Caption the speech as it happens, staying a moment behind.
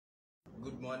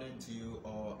Good morning to you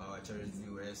all our cherished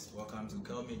viewers. Welcome to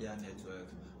Kel Media Network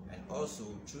and also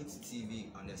Truth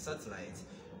TV on the satellite.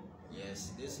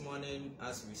 Yes, this morning,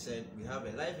 as we said, we have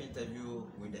a live interview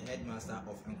with the headmaster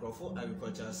of Nkroful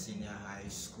Agriculture Senior High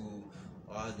School,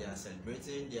 while they are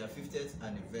celebrating their 50th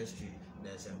anniversary.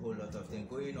 There's a whole lot of things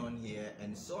going on here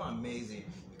and so amazing.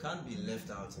 You can't be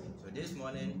left out. So this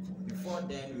morning, before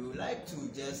then, we would like to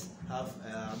just have,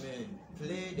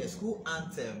 play the school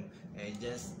anthem and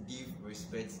just give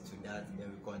respect to that.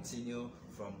 Then we continue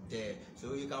from there.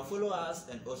 So you can follow us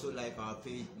and also like our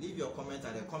page. Leave your comment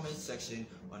at the comment section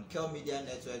on Kel Media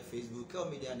Network, Facebook, Kel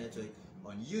Media Network,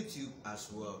 on YouTube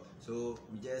as well. So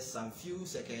with just some few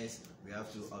seconds, we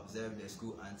have to observe the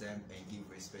school anthem and give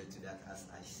respect to that, as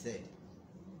I said.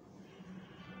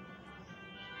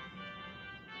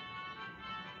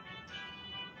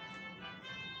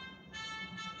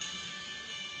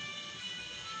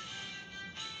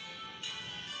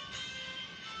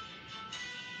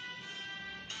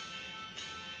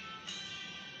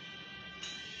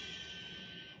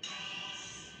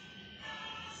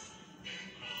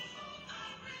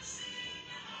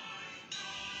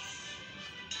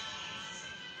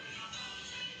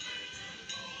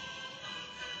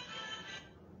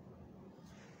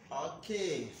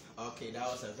 Okay, that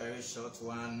was a very short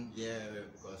one, yeah,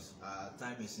 because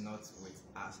time is not with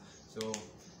us. So,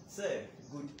 sir,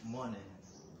 good morning.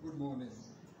 Good morning.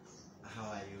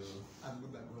 How are you? I'm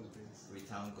good at God, please. We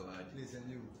thank God. Please, and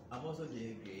you? I'm also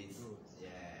doing great. Good.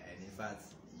 Yeah, and in fact,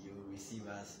 you receive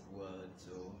us well,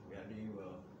 so we are doing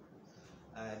well.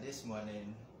 This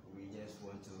morning, we just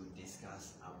want to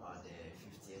discuss about the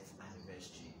 50th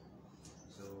anniversary.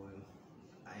 So,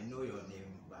 I know your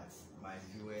name, but my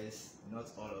viewers, not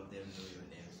all of them know your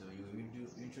name. So you will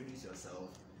introduce yourself,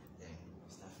 then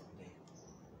start from there.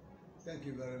 Thank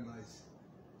you very much.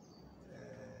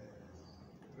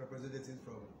 Representative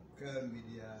from Kel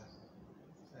Media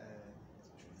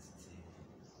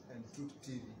and Truth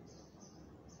TV.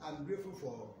 I'm grateful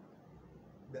for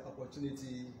the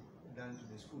opportunity done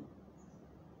to the school.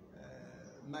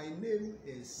 My name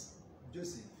is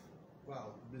Joseph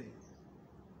Blay,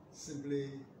 simply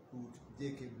put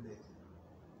J.K. Blay.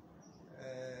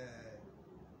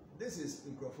 This is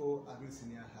Nkroful Agri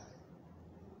Senior High.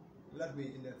 Let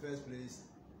me, in the first place,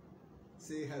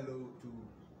 say hello to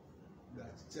the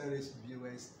cherished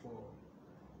viewers for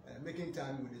making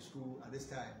time with the school at this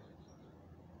time.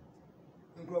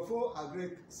 Nkroful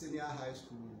Agri Senior High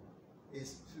School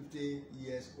is 50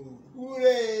 years old.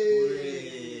 Hooray!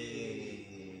 Hooray!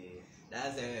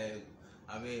 That's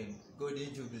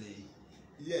Golden Jubilee.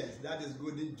 Yes, that is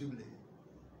Golden Jubilee.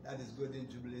 That is Golden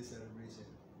Jubilee celebration.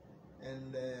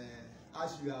 And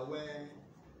as you are aware,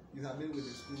 you have been with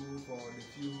the school for a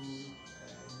few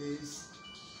days.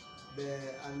 The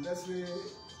anniversary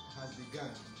has begun.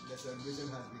 The celebration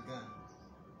has begun.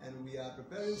 And we are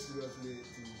preparing seriously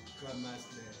to climax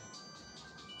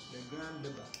the Grand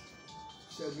Deba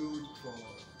scheduled for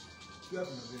 12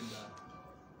 November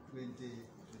 2020.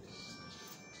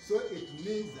 So it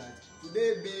means that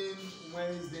today being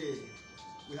Wednesday,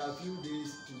 we have a few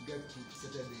days to get to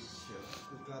Saturday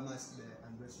to climax the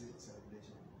anniversary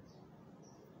celebration.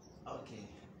 Okay.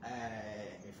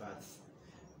 In fact,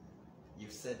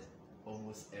 you've said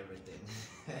almost everything.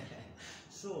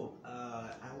 So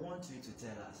I want you to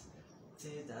tell us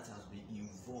things that has been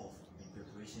involved in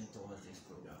preparation towards this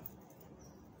program.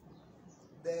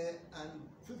 The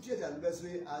 50th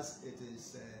anniversary, as it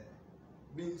is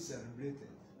being celebrated,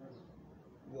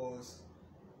 was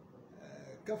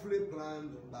carefully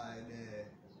planned by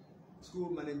the school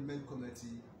management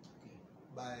committee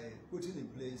by putting in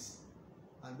place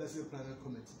an anniversary planning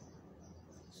committee.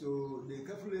 So they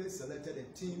carefully selected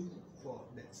a team for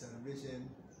the celebration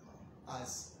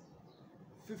as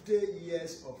 50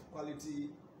 years of quality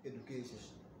education,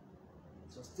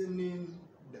 sustaining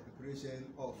the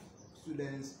preparation of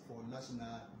students for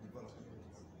national development.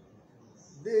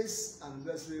 This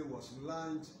anniversary was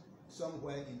launched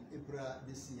somewhere in April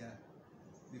this year,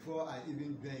 before I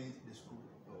even joined the school.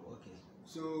 Oh, okay.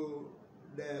 So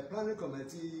the planning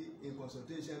committee, in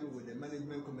consultation with the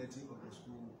management committee of the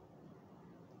school,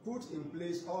 put in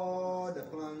place all the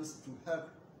plans to help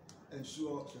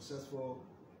ensure successful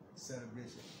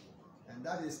celebration. And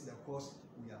that is the cause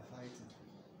we are fighting.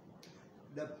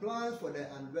 The plans for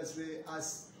the anniversary,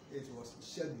 as it was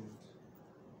scheduled,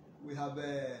 we have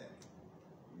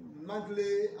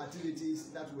monthly activities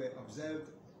that were observed,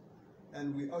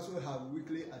 and we also have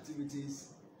weekly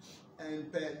activities,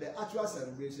 and per the actual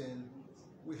celebration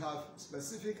we have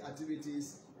specific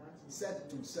activities set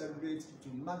to celebrate, to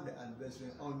mark the anniversary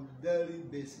on daily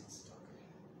basis.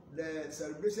 The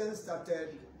celebration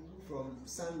started from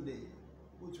Sunday,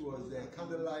 which was the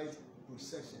candlelight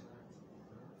procession,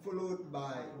 followed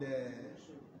by the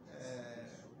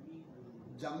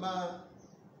Jama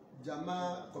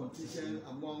competition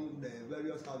among the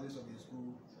various houses of the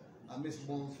school amidst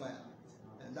bonfire,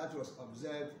 and that was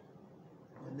observed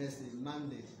the next day,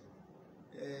 Monday.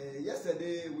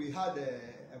 Yesterday we had a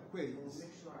quiz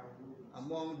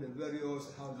among the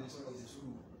various houses of the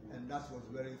school, and that was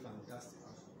very fantastic.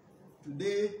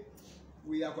 Today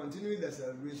we are continuing the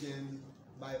celebration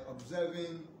by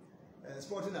observing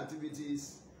sporting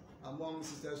activities among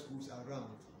sister schools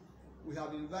around. We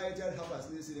have invited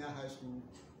Headmaster Senior High School,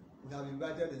 we have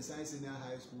invited the Science Senior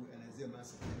High School and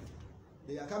Headmaster.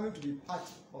 They are coming to be part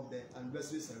of the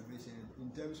anniversary celebration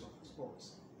in terms of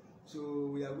sports.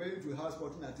 So we are going to have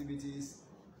sporting activities,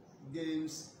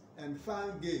 games, and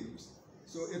fun games.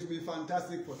 So it will be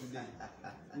fantastic for today.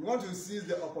 We want to seize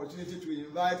the opportunity to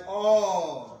invite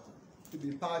all to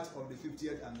be part of the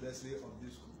 50th anniversary of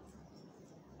this school.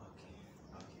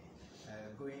 Okay.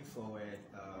 Going forward,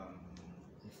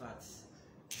 in fact,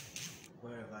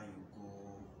 wherever you go,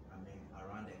 I mean,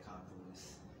 around the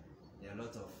campus, there are a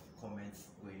lot of comments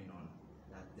going on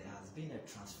that there has been a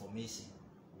transformation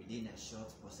within a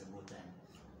short possible time.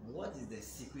 What is the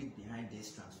secret behind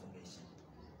this transformation?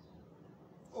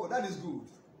 Oh, that is good.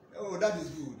 Oh, that is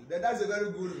good. That's a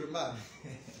very good remark.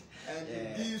 And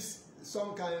it gives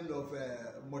some kind of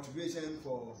motivation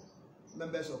for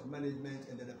members of management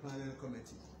and the planning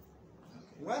committee. Okay.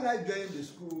 When I joined the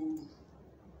school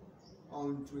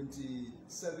on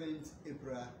 27th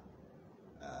April,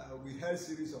 we held a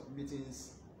series of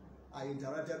meetings. I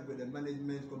interacted with the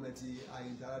management committee, I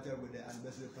interacted with the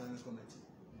anniversary planning committee.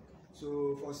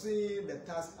 So foreseeing the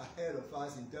task ahead of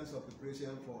us in terms of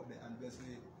preparation for the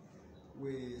anniversary,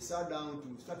 we sat down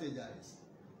to strategize.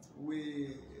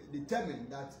 We determined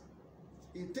that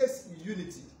it takes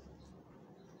unity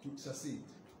to succeed.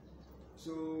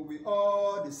 So we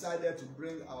all decided to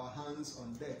bring our hands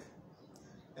on deck,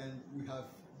 and we have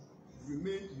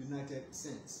remained united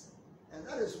since. And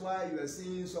that is why you are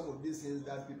seeing some of these things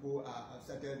that people have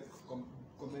started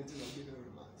commenting or giving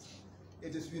remarks.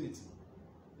 It is unity.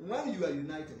 When you are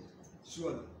united,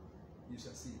 surely you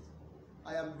succeed.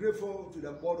 I am grateful to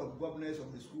the board of governors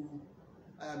of the school.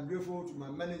 I am grateful to my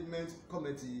management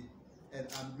committee, and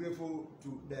I'm grateful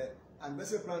to the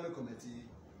anniversary planning committee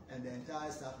and the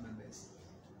entire staff members.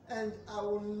 And I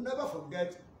will never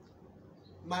forget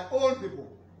my own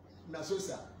people,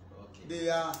 Nasosa. Okay. They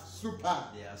are super.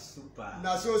 They are super.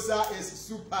 Nasosa is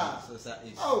super. Nasosa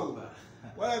is super.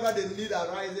 Whenever the need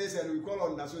arises and we call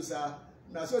on Nasosa,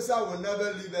 Nasosa will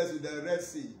never leave us with the Red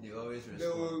Sea. They always respond. They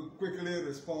will quickly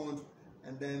respond,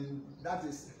 and then that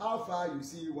is how far you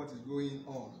see what is going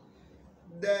on.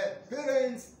 The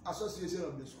Parents Association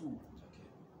of the school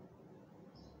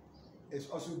is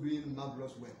also doing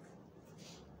marvelous work.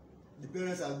 The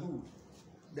parents are good.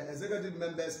 The executive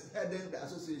members heading the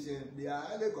association, they are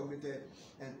highly committed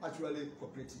and actually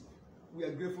cooperative. We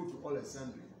are grateful to all and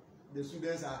sundry. The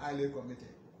students are highly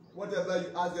committed. Whatever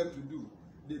you ask them to do,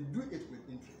 they do it with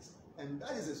interest. And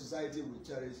that is a society we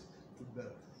cherish to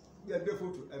build. We are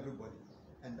grateful to everybody.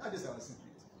 And that is our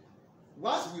secret.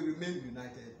 Once we remain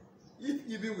united, if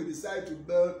even we decide to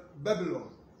build Babylon,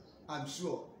 I'm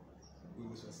sure we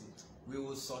will succeed. We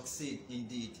will succeed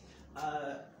indeed.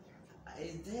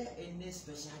 Is there any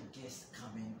special guest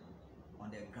coming on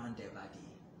the Grand Deba Day?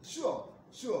 Sure,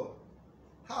 sure.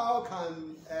 How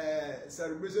can a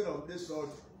celebration of this sort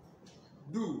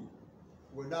do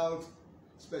without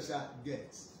special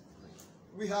guests?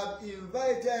 We have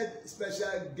invited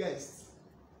special guests,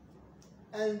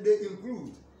 and they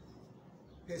include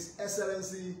His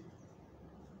Excellency,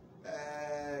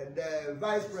 the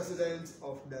Vice President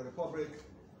of the Republic,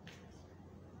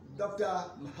 Dr.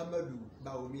 Muhammadu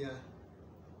Bawumia.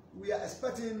 We are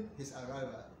expecting his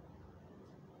arrival.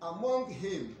 Among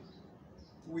him,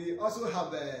 we also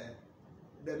have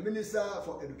the Minister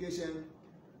for Education.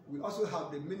 We also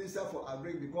have the Minister for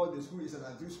Agri, because the school is an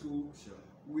agri school. Sure.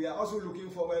 We are also looking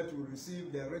forward to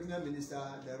receive the Regional Minister,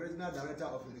 the Regional Director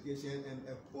of Education, and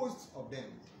a host of them.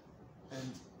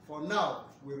 And for now,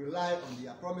 we rely on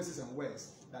their promises and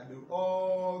words that they will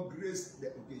all grace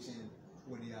the occasion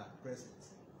with their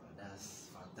presence. That's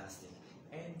fantastic.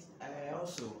 And I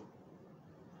also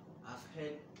have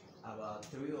heard about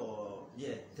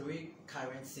three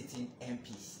current sitting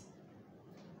MPs.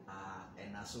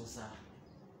 And Asosa,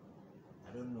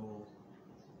 I don't know.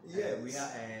 Yes. We are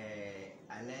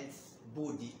I learned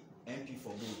Bodi, MP for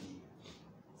Bodi,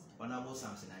 Honorable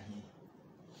Samson Ahi.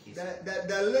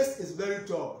 The list is very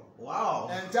tall. Wow.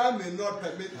 And time may not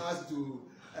permit us to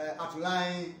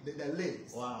outline the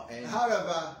list. Wow. And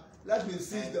however, let me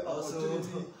seize the also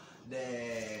opportunity.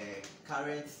 The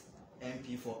current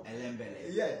MP for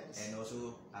Elembele. Yes. And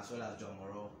also as well as John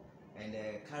Morrow. And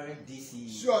the current DC.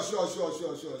 Sure.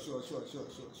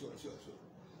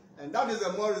 And that is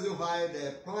the more reason why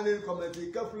the planning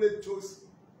committee carefully chose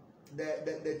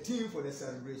the theme for the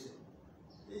celebration.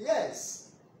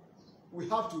 Yes, we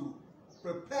have to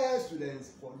prepare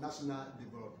students for national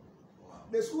development. Wow.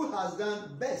 The school has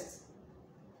done best.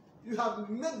 You have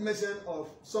made mention of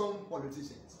some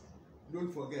politicians.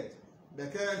 Don't forget, the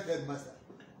current headmaster,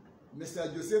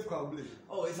 Mr. Joseph Blay,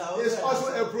 is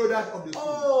also a product of the school.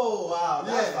 Oh, wow,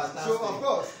 that's fantastic. So of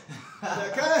course,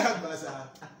 the current headmaster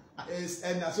is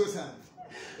an associate.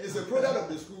 It's a product of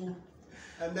the school,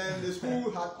 and then the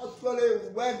school has actually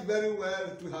worked very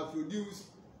well to have produced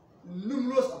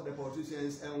numerous of the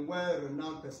politicians and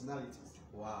well-renowned personalities.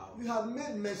 Wow. We have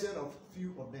made mention of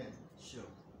few of them. Sure.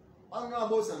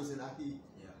 Honorable Samson Aki,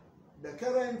 the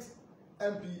current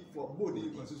MP for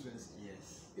Bodi constituency,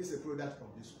 is a product of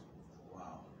this school.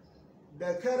 Wow.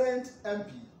 The current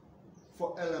MP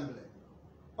for Elembele,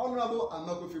 Honorable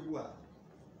Amako Fibua,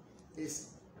 is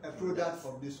a product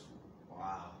of this school.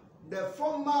 Wow. The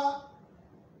former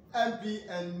MP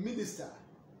and Minister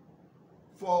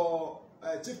for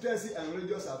Chieftaincy and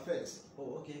Religious Affairs,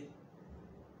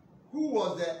 who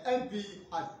was the MP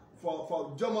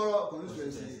for Jomoro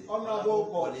constituency, Honorable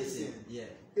Paul Essien,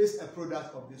 is a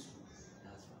product of this school.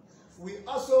 We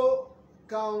also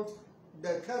count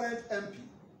the current MP,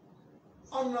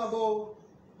 Honorable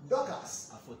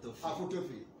Dorcas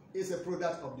Afotofi, is a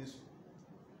product of this school.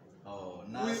 Oh,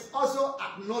 nice. We also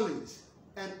acknowledge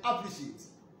and appreciate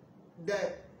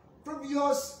the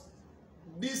previous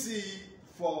DC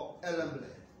for Elembele,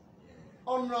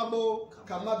 Honorable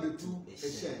Kamabetu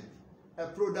Eshen, a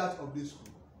product of this school.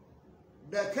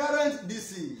 The current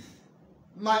DC,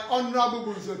 my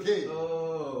Honorable Bunsoke.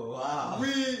 Oh, wow.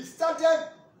 We started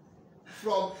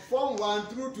from Form 1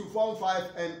 through to Form 5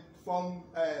 and Form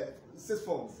 6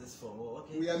 form.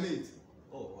 We are made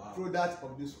product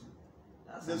of this school.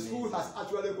 The school has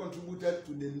actually contributed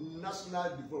to the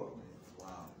national development.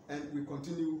 Wow. And we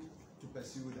continue to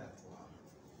pursue that. Wow.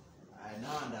 I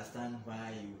now understand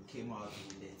why you came out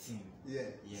with the team. Yeah.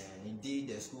 Yeah, indeed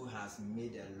the school has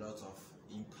made a lot of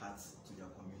impact to the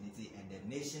community and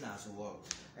the nation as well.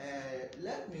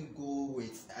 Let me go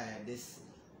with this.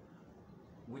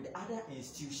 With other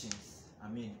institutions, I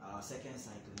mean our second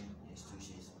cycling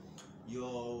institutions,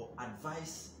 your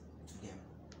advice to them.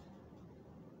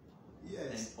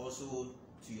 Yes. And also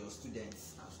to your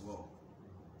students as well.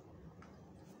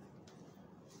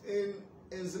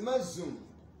 In Zima Zoom,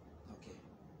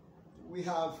 we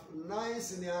have 9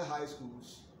 senior high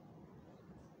schools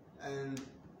and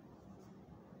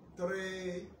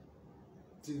 3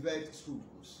 TVET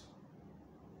schools.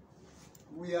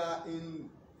 We are in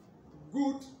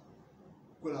good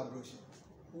collaboration.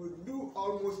 We do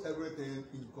almost everything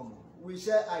in common. We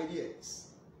share ideas.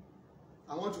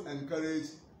 I want to encourage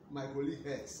my colleague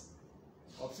heads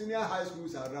of senior high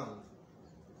schools around.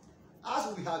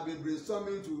 As we have been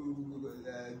brainstorming to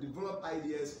develop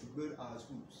ideas to build our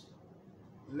schools,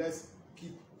 let's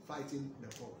keep fighting the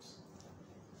cause.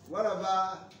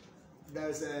 Wherever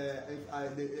there's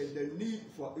the need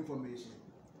for information,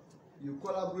 you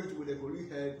collaborate with the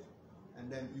colleague head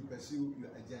and then you pursue your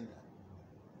agenda.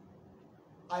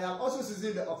 I am also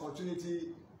seizing the opportunity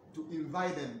to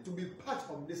invite them to be part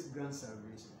of this grand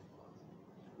celebration.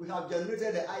 We have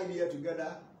generated the idea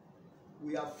together.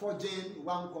 We are forging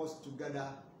one course together.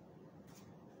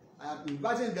 I am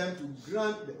inviting them to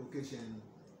grant the occasion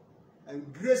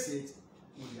and grace it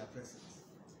with their presence.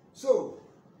 So,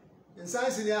 in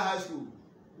Science Senior High School,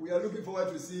 we are looking forward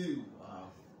to see you.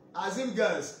 Wow. Azim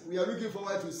Girls, we are looking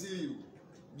forward to see you.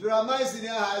 Juramai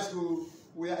Senior High School,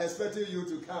 we are expecting you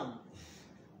to come.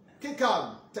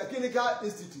 Kikam Technical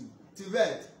Institute,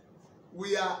 TVET,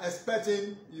 we are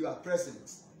expecting your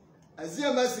presence.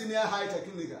 Azima Senior High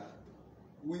Technical,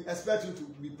 we expect you to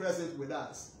be present with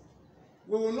us.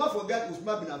 We will not forget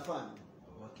Usman bin Affan,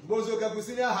 Bozo Kapu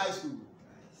Senior High School.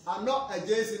 I'm not a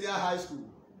J Senior High School.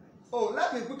 Oh,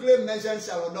 let me quickly mention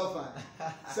Sharon Dofan.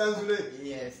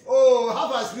 Yes. Oh,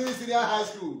 Harvard Senior High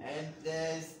School. And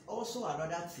there's also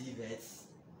another TVET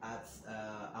at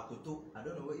Akoto. I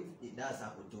don't know if that's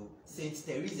Akoto. St.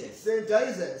 Teresa's. St.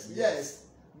 Teresa's, yes.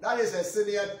 That is a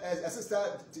senior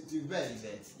assistant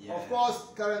TVET. Yeah. Of course,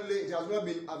 currently it has not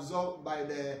been absorbed by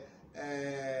the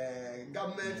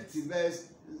government TVET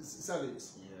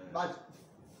service. Yeah. But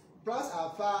plans are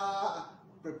far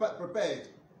prepared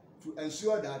to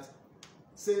ensure that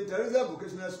St. Teresa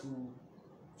Vocational School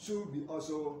should be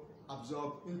also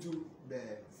absorbed into the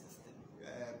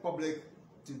public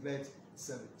TVET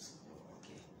service.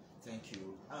 Okay, thank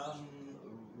you.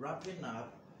 Wrapping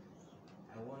up,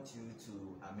 I want you to,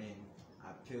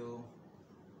 appeal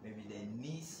maybe the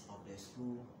needs of the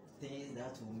school, things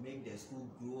that will make the school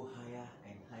grow higher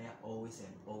and higher always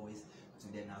and always, to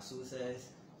the NASS,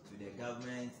 to the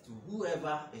government, to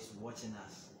whoever is watching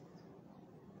us.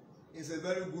 It's a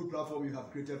very good platform you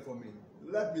have created for me.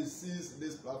 Let me seize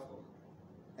this platform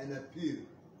and appeal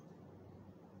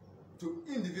to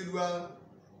individual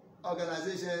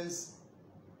organizations,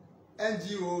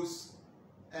 NGOs,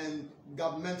 and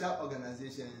governmental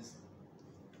organizations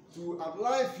to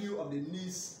outline few of the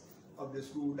needs of the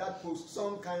school that pose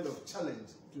some kind of challenge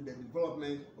to the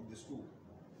development of the school.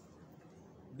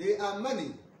 There are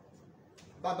many,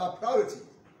 but by priority,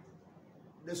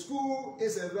 the school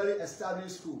is a very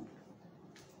established school,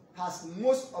 has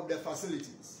most of the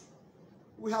facilities.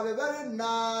 We have a very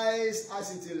nice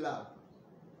ICT lab,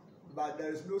 but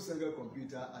there is no single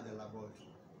computer at the laboratory.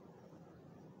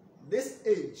 This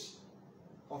age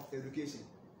of education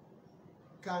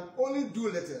can only do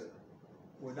little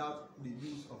without the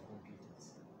use of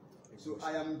computers. So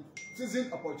I am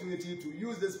seizing opportunity to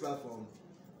use this platform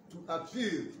to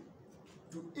appeal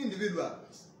to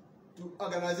individuals, to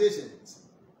organizations,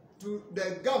 to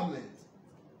the government,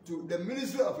 to the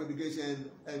Ministry of Education,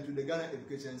 and to the Ghana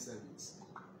Education Service.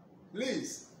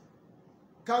 Please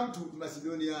come to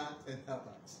Macedonia and help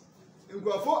us.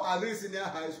 Nkroful Agri Senior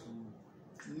High School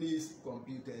needs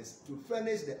computers to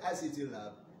furnish the ICT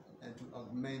lab and to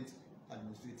augment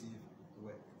administrative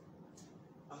work.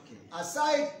 Okay.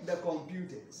 Aside the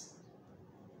computers,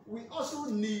 we also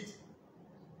need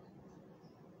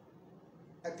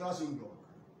a classroom block.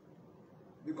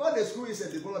 Because the school is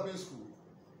a developing school,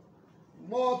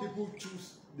 more people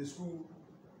choose the school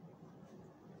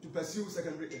to pursue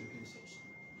secondary education.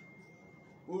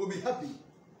 We will be happy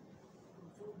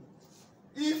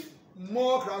if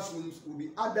more classrooms will be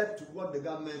added to what the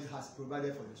government has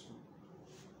provided for the school.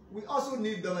 We also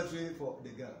need dormitory for the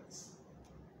girls.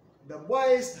 The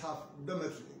boys have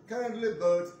dormitory currently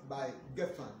built by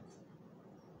GEFAN,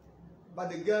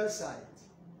 but the girls' side,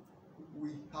 we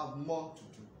have more to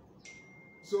do.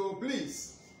 So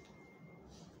please,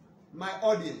 my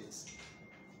audience,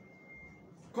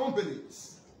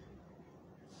 companies,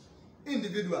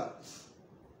 individuals,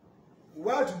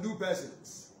 well-to-do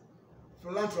persons,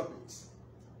 philanthropists,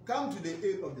 come to the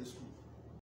aid of the school.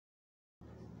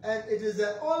 And it is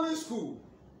the only school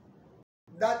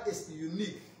that is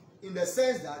unique in the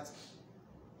sense that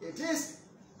it is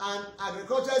an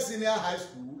agricultural senior high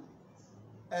school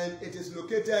and it is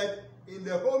located in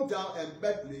the hometown and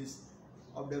birthplace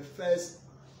of the first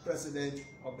president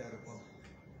of the republic.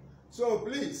 So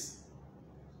please,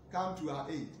 come to our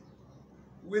aid.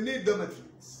 We need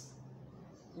dormitories.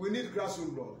 We need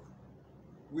classroom block.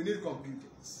 We need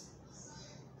computers.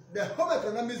 The home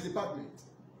economics department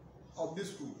of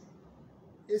this school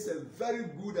is a very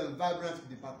good and vibrant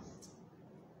department,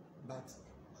 but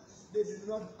they do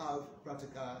not have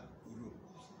practical rooms.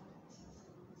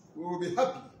 We will be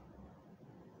happy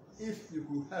if you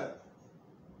could help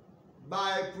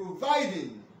by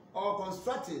providing or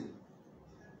constructing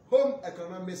home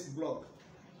economics block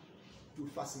to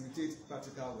facilitate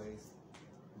practical ways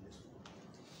in the school.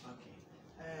 Okay.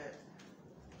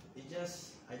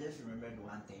 I just remembered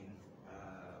one thing.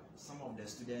 Some of the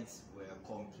students were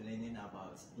complaining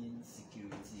about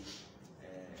insecurity,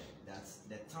 that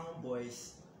the town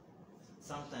boys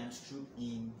sometimes troop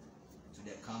in to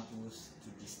the campus to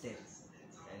disturb,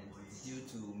 and it's due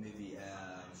to maybe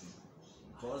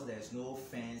because there's no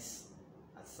fence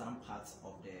at some parts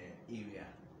of the area.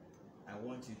 I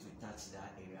want you to touch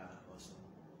that area also.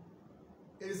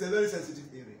 It is a very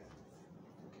sensitive area.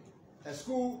 Okay. A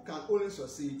school can only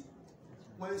succeed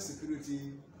when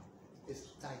security is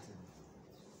tightened.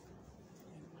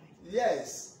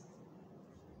 Yes,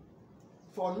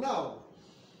 for now,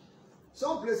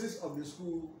 some places of the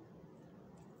school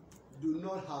do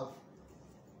not have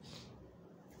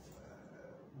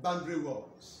boundary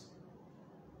walls.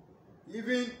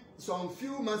 Even some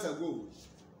few months ago,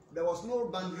 there was no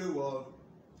boundary wall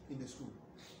in the school.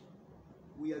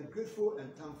 We are grateful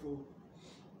and thankful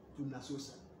to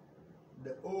NASS,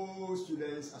 the Old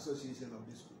Students Association of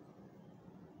this school.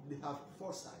 They have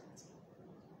foresight.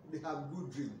 They have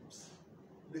good dreams.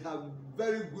 They have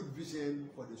very good vision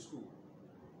for the school.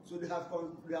 So they have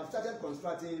started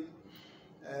constructing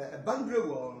a boundary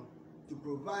wall to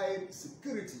provide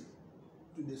security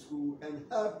to the school and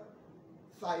help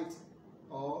fight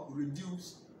or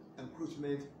reduce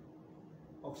encroachment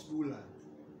of school land.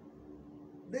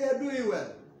 They are doing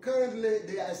well. Currently,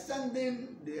 they are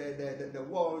extending the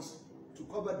walls to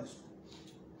cover the school.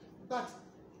 But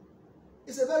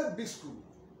It's a very big school,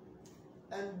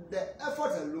 and the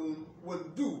effort alone will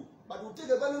do, but it will take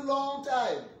a very long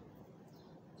time.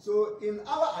 So in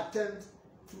our attempt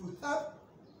to help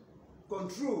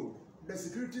control the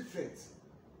security threats,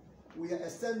 we are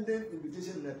extending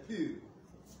invitation and appeal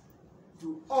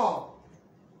to all.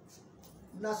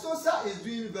 NASS is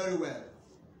doing very well,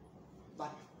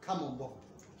 but come on board.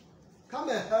 Come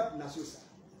and help NASS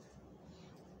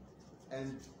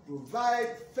and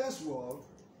provide fence wall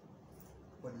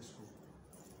for the school.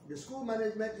 The school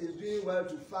management is doing well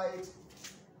to fight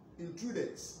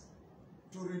intruders,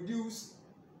 to reduce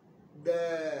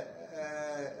the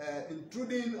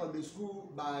intruding of the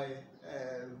school by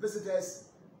visitors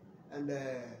and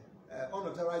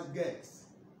unauthorized guests.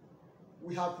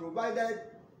 We have provided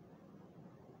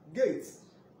gates,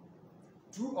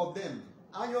 2 of them,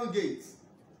 iron gates.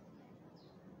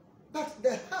 But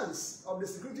the hands of the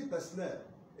security personnel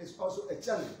is also a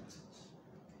challenge.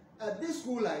 At this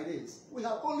school like this, we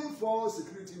have only 4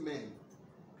 security men.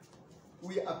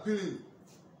 We are appealing.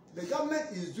 The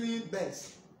government is doing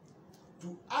best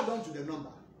to add on to the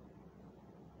number.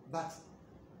 But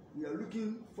we are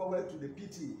looking forward to the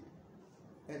PTA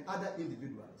and other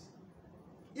individuals.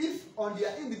 If on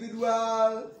their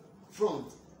individual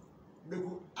front, they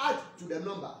could add to the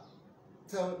number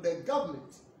till the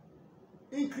government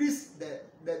increase the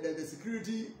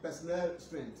security personnel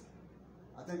strength,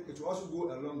 I think it will also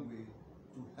go a long way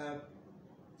to help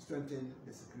strengthen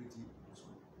the security of the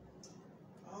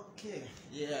school. Okay,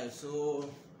 yeah, so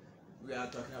we are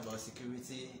talking about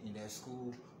security in the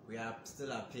school. We are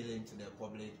still appealing to the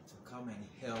public to come and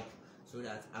help so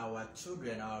that our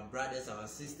children, our brothers, our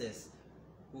sisters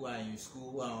who are in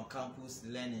school, who are on campus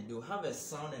learning, they'll have a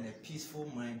sound and a peaceful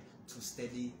mind to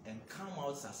study and come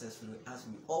out successfully as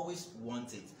we always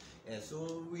want it.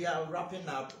 So we are wrapping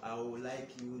up. I would like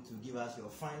you to give us your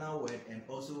final word and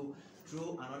also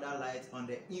throw another light on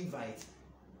the invite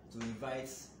to invite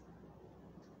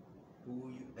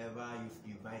whoever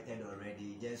you've invited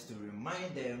already, just to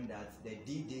remind them that the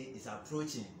D-Day is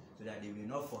approaching so that they will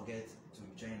not forget to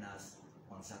join us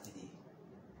on Saturday.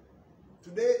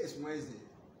 Today is Wednesday.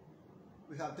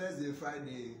 We have Thursday,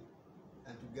 Friday,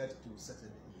 and to get to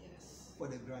Saturday. Yes. For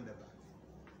the grand debate.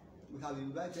 We have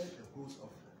invited a host of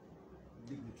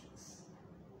dignitaries,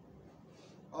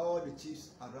 all the chiefs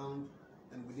around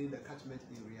and within the catchment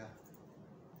area,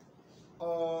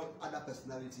 all other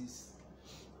personalities.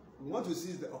 We want to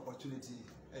seize the opportunity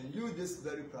and use this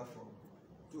very platform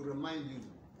to remind you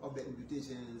of the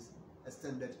invitations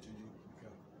extended to you.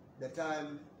 Okay. The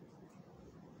time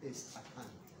is at hand.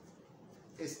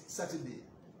 It's Saturday.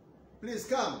 Please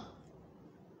come.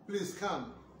 Please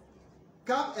come.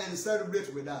 Come and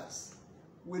celebrate with us.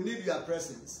 We need your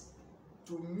presence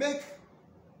to make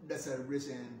the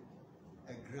celebration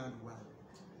a grand one.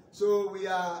 So we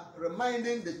are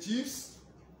reminding the chiefs,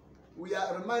 we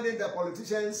are reminding the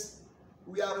politicians,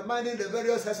 we are reminding the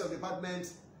various heads of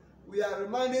departments, we are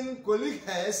reminding colleague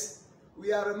heads,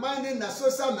 we are reminding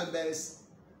NASS members,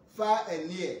 far and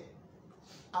near,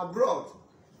 abroad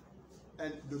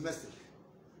and domestic.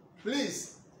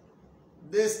 Please,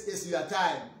 this is your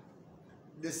time.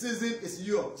 The season is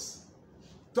yours.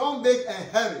 Tom, Big,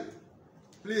 and Harry,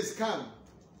 please come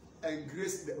and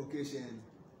grace the occasion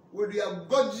with your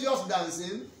gorgeous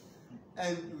dancing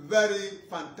and very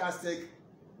fantastic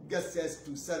gestures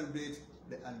to celebrate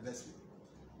the anniversary.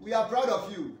 We are proud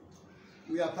of you.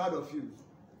 We are proud of you.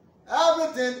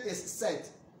 Everything is set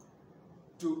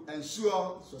to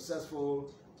ensure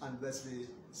successful anniversary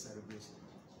celebration.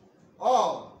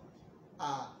 All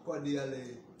are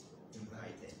cordially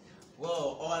invited.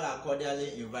 Well, all are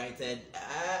cordially invited.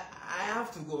 I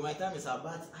have to go. My time is up,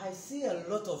 but I see a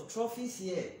lot of trophies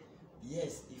here.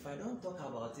 Yes, if I don't talk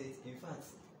about it, in fact,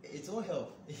 it won't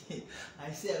help.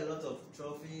 I see a lot of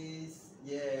trophies.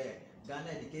 Yeah,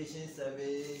 Ghana Education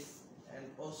Service and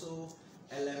also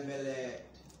Elembele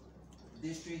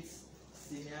District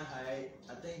Senior High.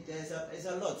 I think there's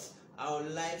a lot. I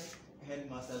would like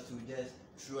Headmaster to just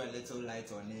throw a little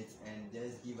light on it and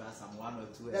just give us some 1 or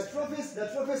 2. The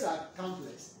trophies are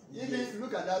countless. Yes. Even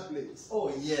look at that place.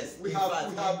 Oh yes,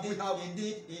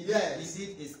 indeed,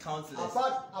 it's countless.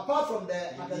 Apart from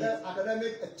the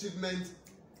academic achievement,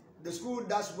 the school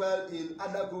does well in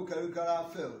other co-curricular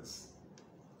fields.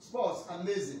 Sports,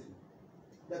 amazing.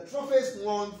 The trophies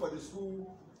won for the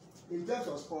school in terms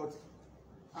of sport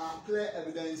are clear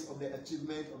evidence of the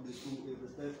achievement of the school in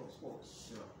respect of sports.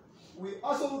 Sure. We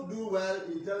also do well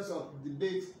in terms of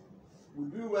debate. We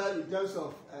do well in terms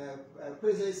of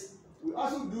quizzes. We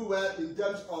also do well in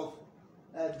terms of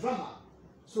drama.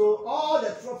 So all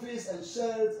the trophies and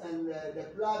shells and the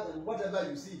flag and whatever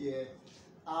you see here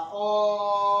are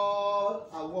all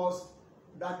awards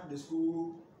that the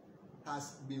school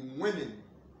has been winning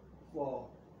for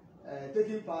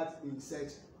taking part in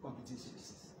such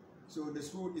competitions. So the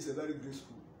school is a very great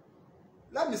school.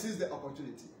 Let me seize the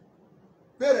opportunity.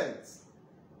 Parents,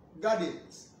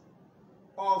 guardians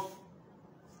of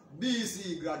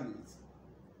BEC graduates,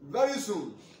 very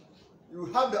soon you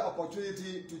have the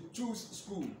opportunity to choose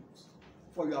schools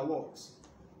for your awards.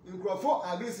 Nkroful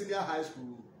Agri Senior High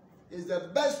School is the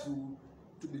best school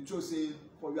to be chosen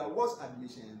for your awards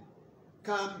admission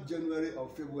come January or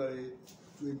February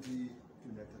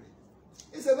 2023.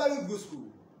 It's a very good school.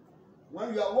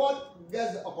 When your award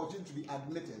gets the opportunity to be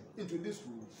admitted into this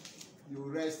school, you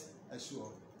rest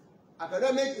assured.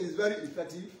 Academic is very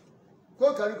effective.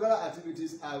 Co-curricular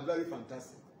activities are very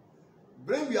fantastic.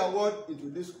 Bring your award into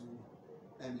this school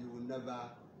and you will never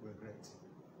regret.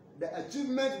 The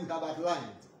achievement we have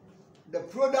outlined, the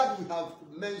product we have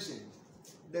mentioned,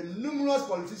 the numerous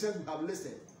politicians we have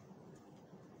listed,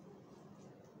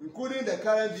 including the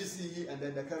current DCE and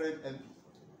then the current MP,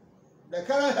 the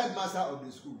current headmaster of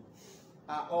the school,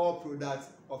 are all products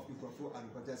of Nkroful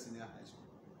Agricultural Senior High School.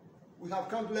 We have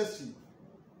countless chiefs.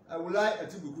 Awulai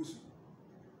Atibukusu,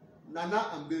 Nana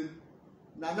Ambin,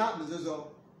 Nana Mzezo,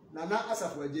 Nana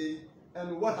Asafwaje,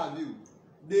 and what have you.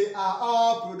 They are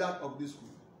all products of this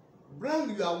school.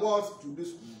 Bring your awards to this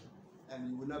school and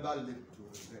you will never live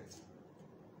to regret.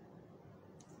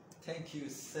 Thank you,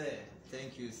 sir.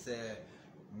 Thank you, sir.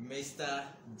 Mr.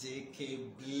 J.K.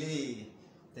 Blay,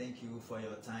 thank you for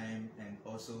your time and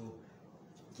also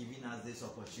giving us this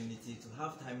opportunity to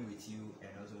have time with you and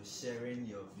also sharing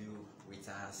your view with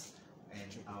us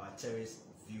and our cherished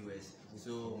viewers.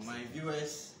 So my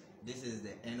viewers, this is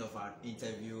the end of our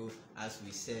interview. As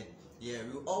we said, yeah,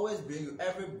 we will always bring you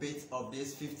every bit of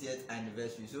this 50th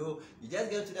anniversary. So you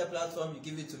just get to the platform, you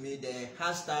give it to me, the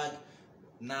hashtag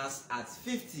NASS at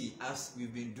 50, as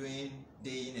we've been doing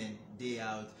day in and day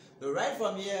out. So right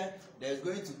from here, there's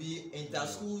going to be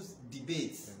inter-schools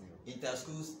debates,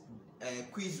 inter-schools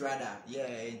quiz rather, yeah,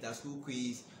 inter-school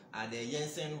quiz at the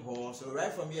Jensen Hall. So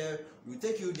right from here, we'll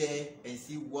take you there and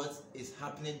see what is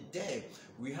happening there.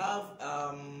 We have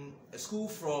a school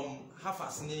from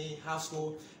Hafasni High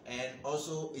School and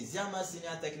also Iziama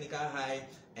Senior Technical High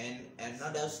and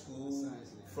another school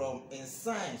from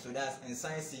Insine. So that's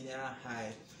Insine Senior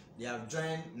High. They have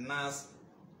joined NASS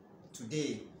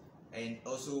today and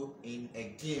also in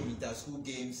a game, inter-school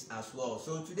games as well.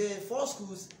 So today, 3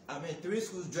 schools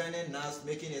joining NASS,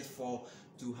 making it 4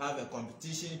 to have a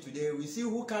competition today. We see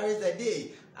who carries the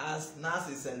day as NASS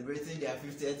is celebrating their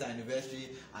 50th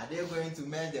anniversary. Are they going to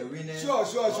make the winners? Sure.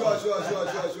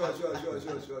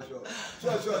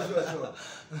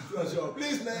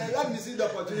 Please, man, let me see the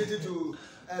opportunity to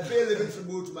pay a living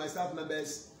tribute to my staff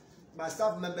members. My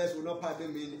staff members will not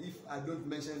pardon me if I don't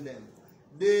mention them.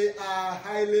 They are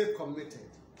highly committed,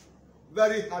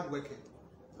 very hardworking.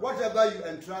 Whatever you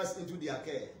entrust into their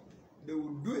care, they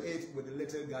will do it with a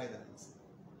little guidance.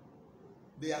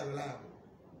 They are reliable.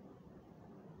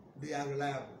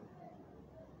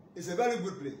 It's a very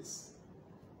good place.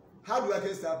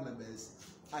 Hardworking staff members,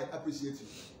 I appreciate you.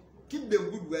 Keep the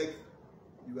good work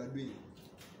you are doing.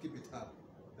 Keep it up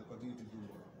and continue to do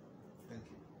more. Thank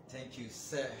you. Thank you,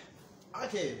 sir.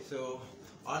 Okay, so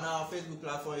on our Facebook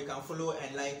platform, you can follow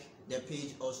and like the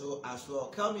page also as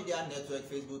well. Kel Media Network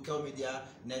Facebook, Kel Media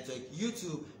Network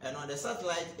YouTube, and on the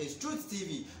satellite is Truth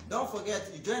TV. Don't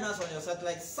forget, you join us on your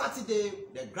satellite Saturday.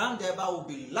 The Grand Derby will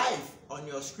be live on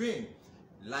your screen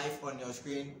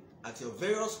at your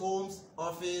various homes,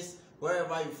 office,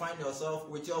 wherever you find yourself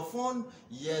with your phone.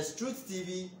 Yes, Truth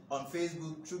TV on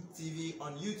Facebook, Truth TV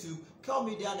on YouTube, Kel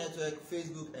Media Network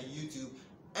Facebook and YouTube.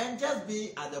 And just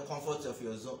be at the comfort of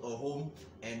your home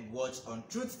and watch on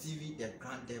Truth TV the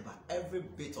Grand Derby. Every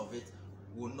bit of it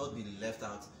will not be left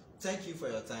out. Thank you for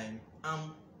your time.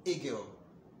 I'm Eagle.